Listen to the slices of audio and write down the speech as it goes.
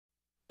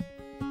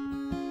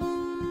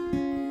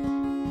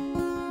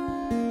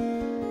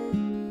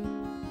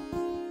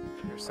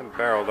Some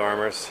barrel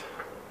dormers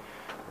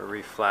we're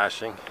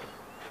reflashing,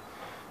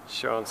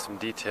 showing some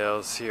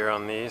details here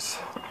on these.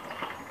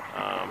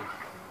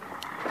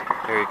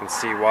 Here you can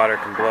see water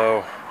can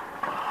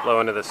blow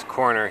into this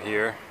corner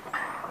here.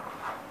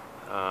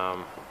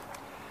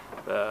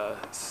 The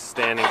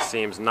standing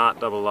seam's not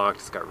double locked,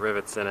 it's got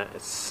rivets in it,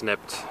 it's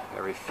snipped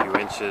every few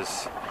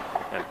inches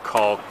and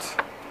caulked.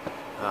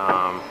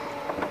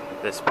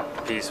 This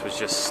piece was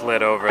just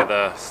slid over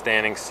the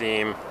standing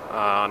seam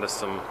onto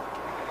some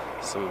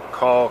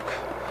caulk.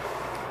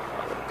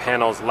 The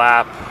panels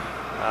lap.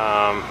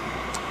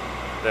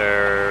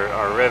 There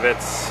are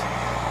rivets.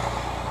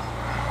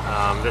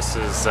 This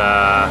is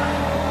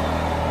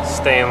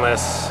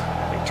stainless,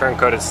 like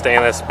turn-coated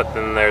stainless, but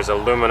then there's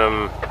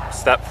aluminum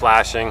step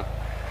flashing.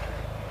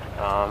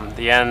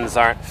 The ends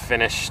aren't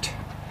finished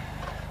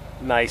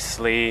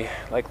nicely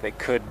like they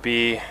could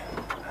be.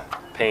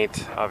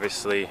 Paint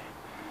obviously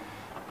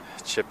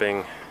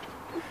chipping,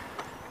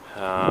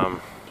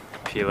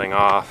 peeling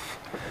off.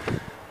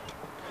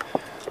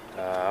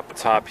 Up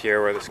top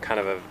here where there's kind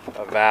of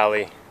a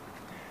valley,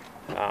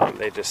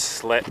 they just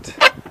slit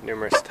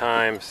numerous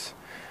times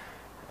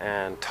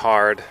and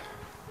tarred.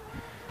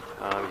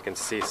 You can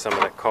see some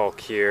of the caulk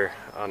here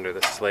under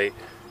the slate.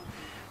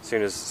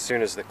 As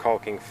soon as the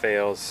caulking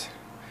fails,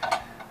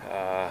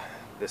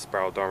 this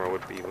barrel dormer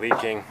would be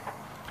leaking.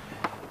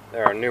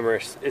 There are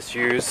numerous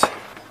issues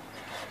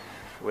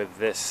with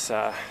this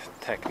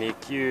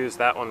technique used.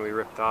 That one we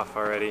ripped off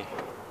already.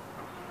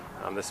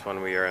 This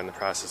one we are in the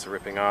process of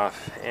ripping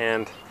off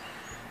and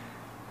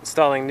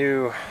installing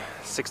new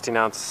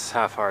 16-ounce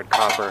half-hard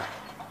copper,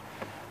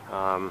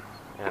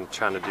 and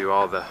trying to do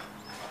all the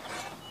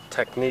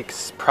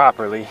techniques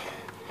properly.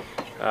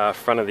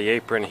 Front of the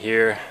apron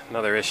here,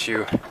 another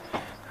issue.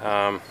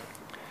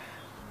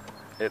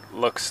 It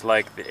looks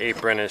like the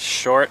apron is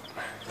short.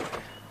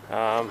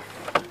 You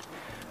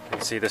can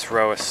see this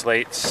row of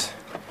slates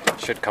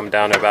should come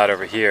down to about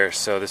over here,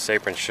 so this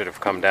apron should have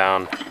come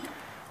down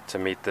to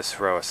meet this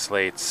row of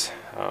slates.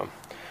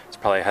 It's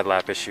probably a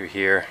headlap issue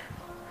here,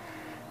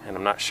 and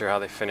I'm not sure how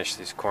they finished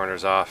these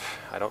corners off.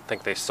 I don't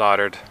think they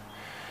soldered,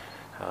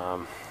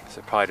 so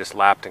it probably just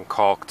lapped and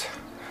caulked.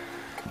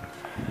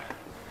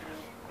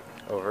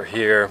 Over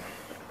here,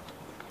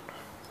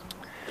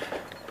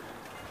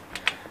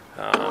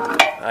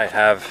 I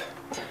have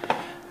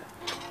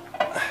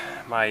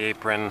my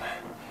apron,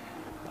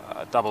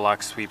 double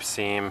lock sweep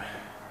seam.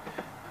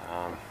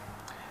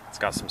 It's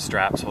got some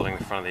straps holding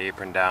the front of the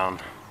apron down.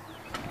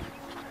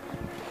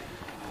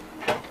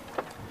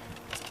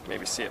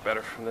 Maybe see it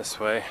better from this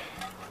way.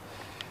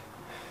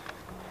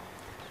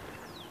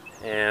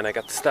 And I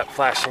got the step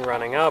flashing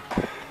running up.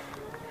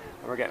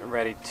 We're getting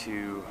ready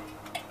to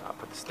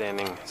put the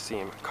standing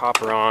seam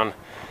copper on,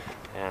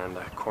 and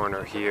a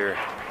corner here,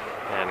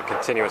 and a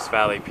continuous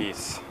valley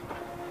piece.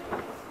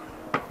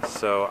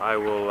 So I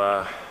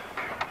will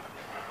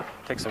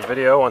take some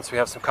video once we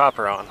have some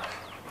copper on.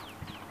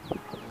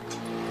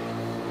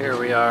 Here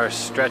we are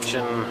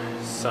stretching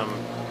some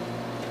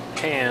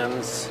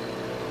pans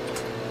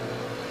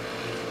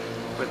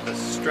with the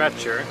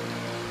stretcher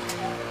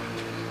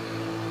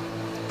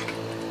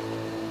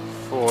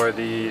for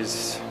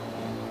these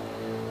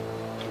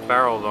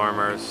barrel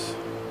dormers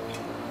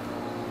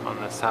on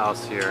this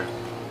house here.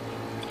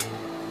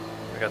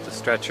 We got the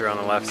stretcher on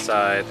the left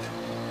side,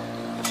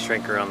 the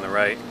shrinker on the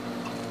right.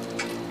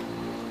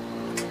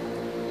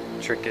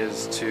 Trick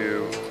is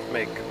to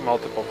make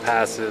multiple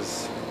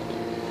passes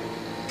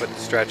with the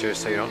stretcher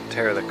so you don't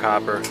tear the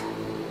copper.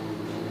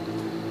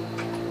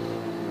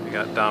 We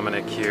got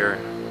Dominic here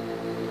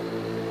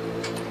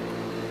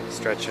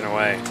stretching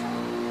away.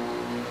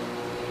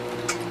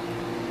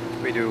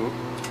 We do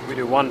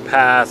one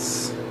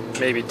pass,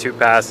 maybe two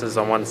passes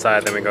on one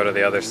side, then we go to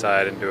the other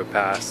side and do a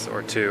pass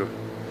or two.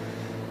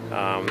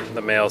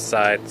 The male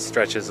side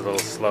stretches a little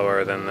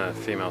slower than the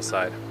female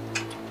side.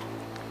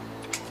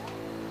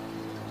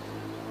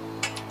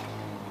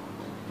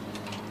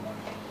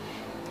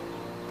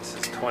 This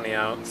is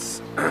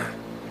 20-ounce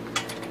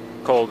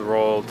cold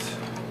rolled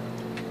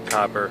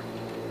copper.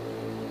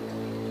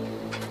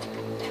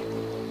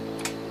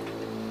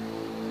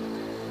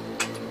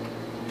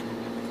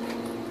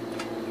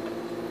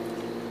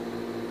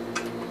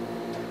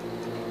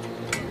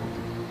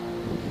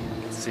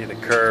 See the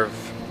curve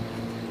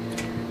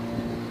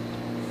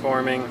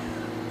forming.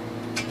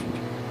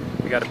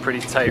 We got a pretty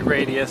tight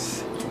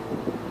radius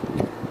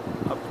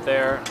up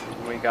there.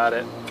 We got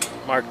it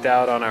marked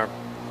out on our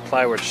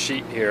plywood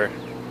sheet here.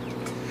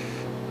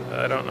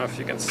 I don't know if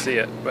you can see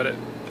it, but it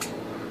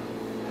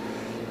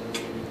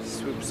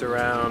swoops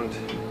around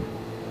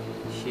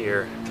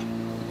here.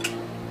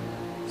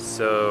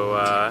 So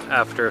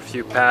after a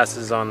few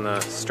passes on the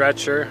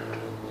stretcher,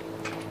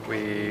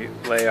 we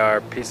lay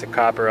our piece of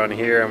copper on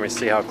here and we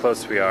see how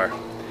close we are.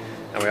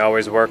 And we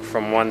always work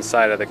from one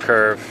side of the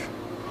curve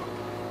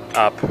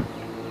up. And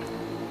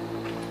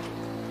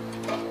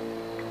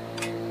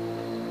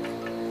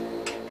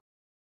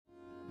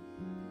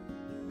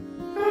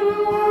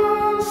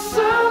once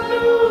I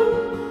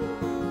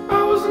knew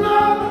I was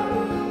not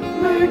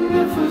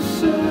magnificent.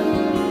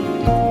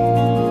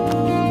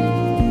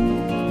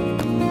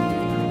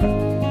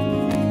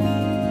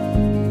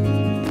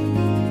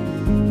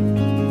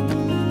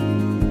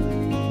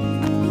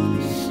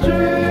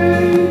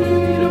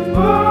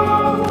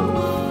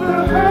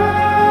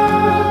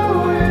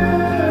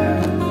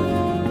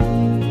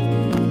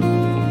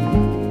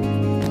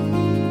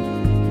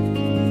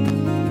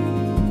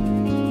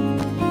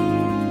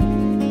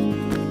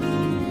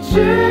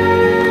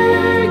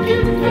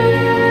 shaking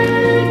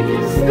thing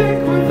can stick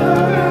with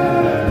us.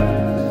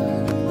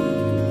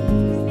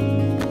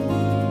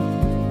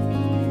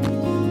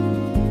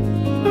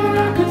 But I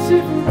could see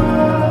for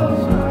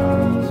miles,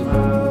 miles,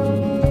 miles.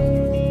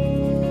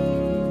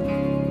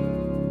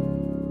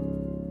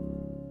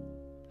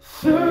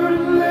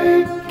 Certain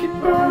lake, it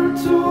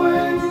burns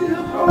away the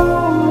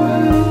whole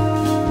way.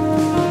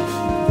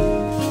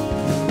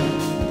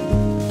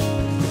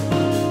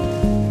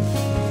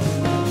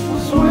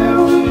 Was where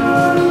we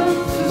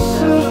learned to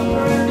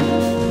celebrate.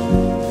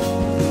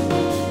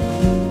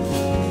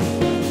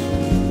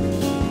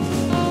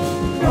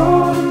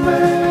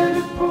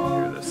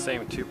 Here are the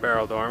same two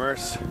barrel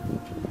dormers.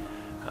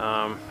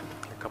 A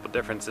couple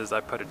differences.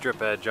 I put a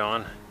drip edge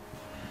on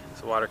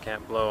so water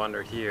can't blow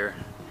under here.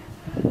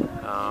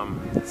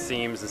 The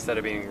seams, instead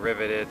of being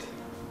riveted,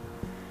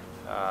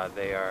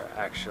 they are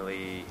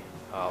actually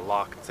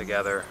locked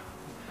together.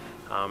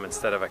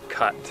 Instead of a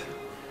cut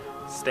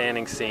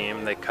standing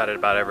seam, they cut it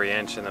about every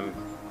inch and then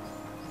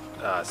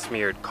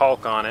smeared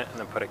caulk on it and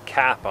then put a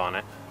cap on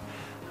it.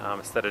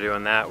 Instead of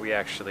doing that, we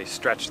actually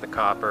stretched the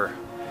copper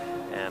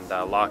and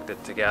locked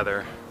it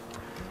together.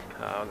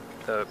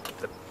 The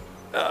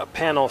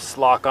panels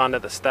lock onto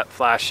the step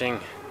flashing.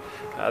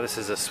 This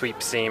is a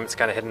sweep seam. It's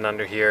kind of hidden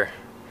under here.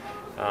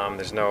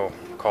 There's no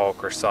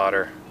caulk or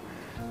solder.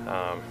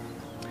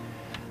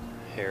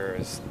 Here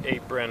is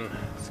apron.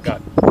 It's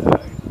got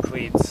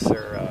cleats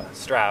or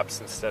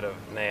straps instead of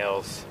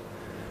nails.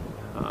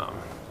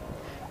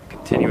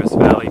 Continuous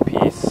valley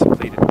piece,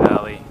 pleated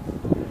valley,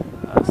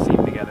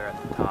 seamed together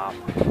at the top.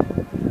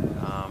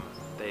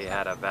 They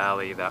had a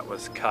valley that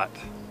was cut.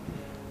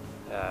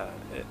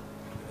 It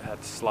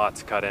had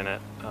slots cut in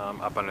it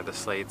up under the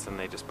slates, and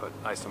they just put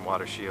ice and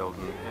water shield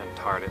and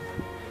tarred it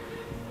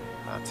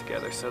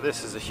together. So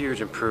this is a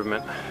huge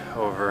improvement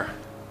over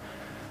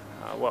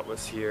what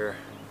was here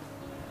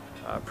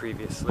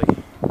previously.